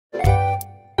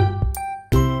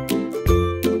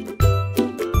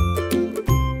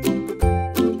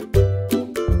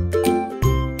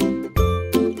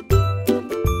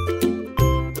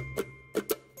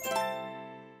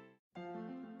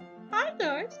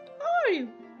are you?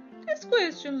 This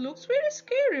question looks very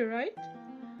scary, right?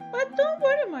 But don't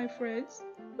worry, my friends.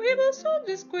 We will solve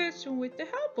this question with the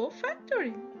help of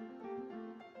factoring.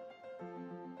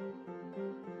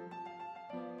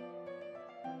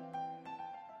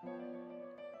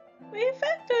 We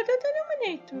factor the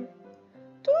denominator.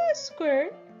 2x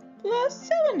squared plus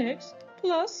 7x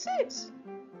plus 6.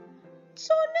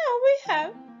 So now we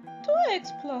have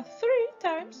 2x plus 3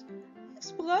 times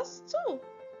x plus 2.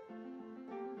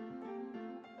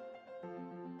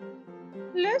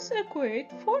 Let's equate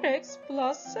 4x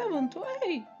plus 7 to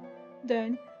 8.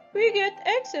 Then we get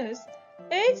x as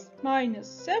 8 minus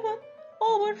 7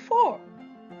 over 4.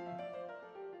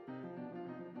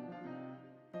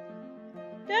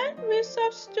 Then we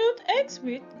substitute x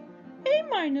with a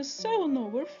minus 7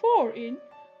 over 4 in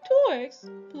 2x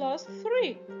plus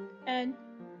 3, and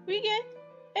we get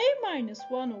a minus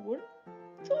 1 over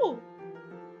 2.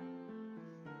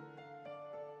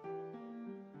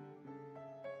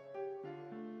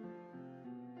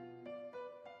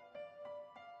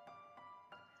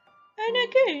 And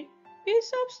again, we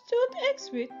substitute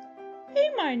x with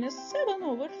a minus 7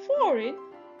 over 4 in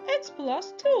x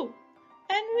plus 2,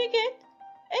 and we get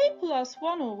a plus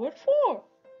 1 over 4.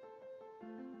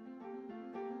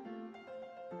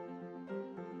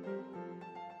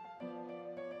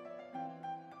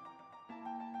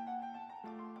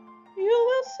 You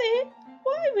will see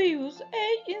why we use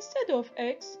a instead of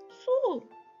x soon.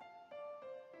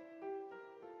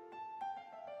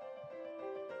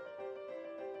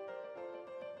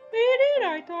 We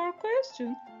rewrite our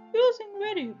question using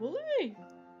variable a.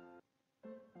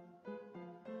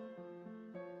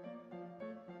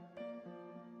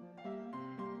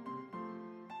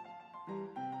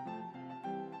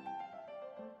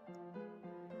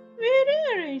 We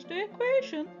rearrange the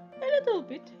equation a little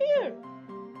bit here.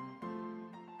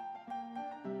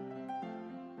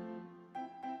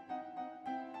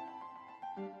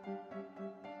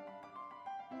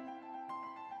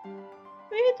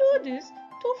 We do this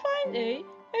to find a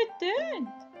at the end.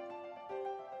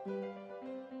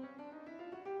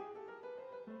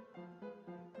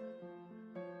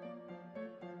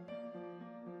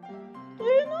 Do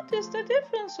you notice the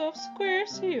difference of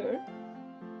squares here?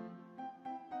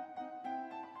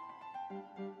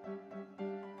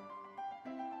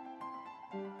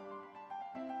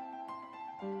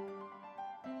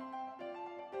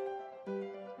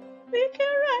 We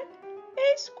can write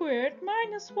a squared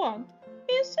minus 1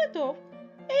 instead of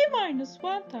a minus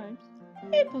 1 times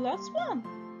a plus 1.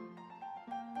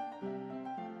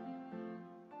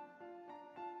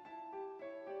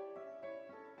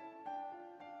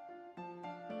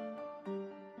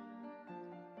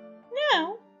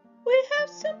 Now we have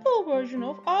simple version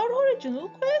of our original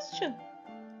question.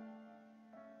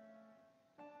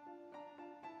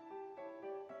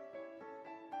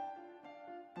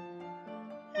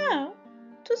 Now,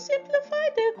 to simplify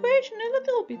the equation a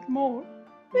little bit more,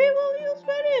 we will use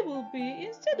variable b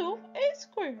instead of a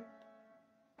squared.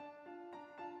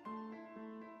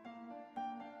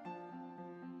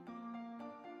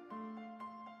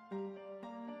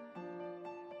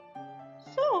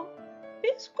 So,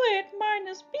 b squared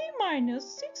minus b minus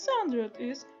 600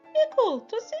 is equal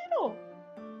to 0.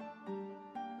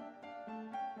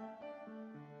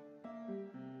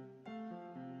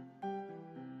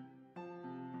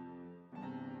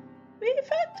 We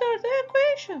factor the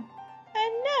equation,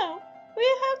 and now we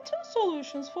have two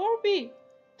solutions for b,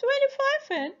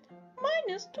 25 and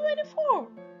minus 24.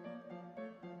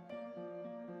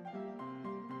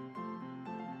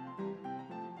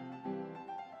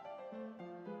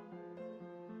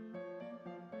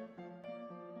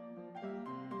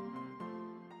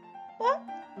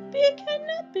 But b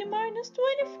cannot be minus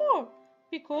 24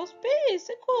 because b is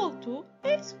equal to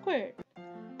x squared,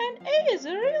 and a is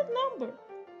a real number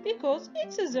because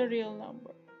x is a real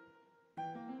number.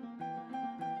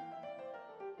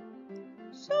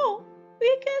 So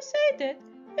we can say that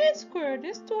a squared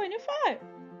is 25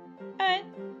 and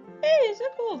a is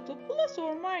equal to plus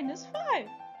or minus 5.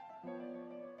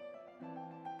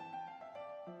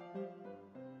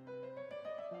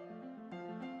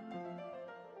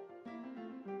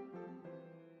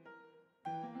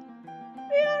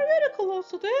 We are very close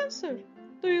to the answer.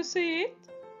 Do you see it?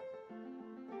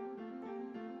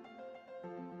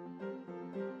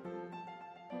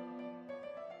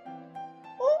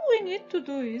 All we need to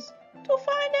do is to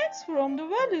find x from the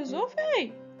values of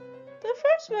a. The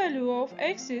first value of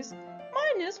x is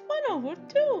minus 1 over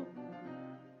 2.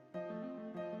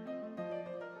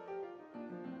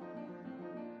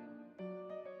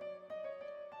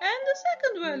 And the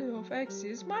second value of x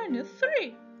is minus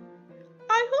 3.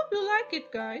 I hope you like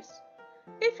it, guys.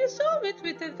 If you solve it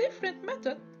with a different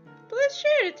method, please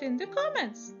share it in the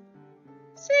comments.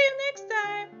 See you next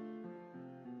time!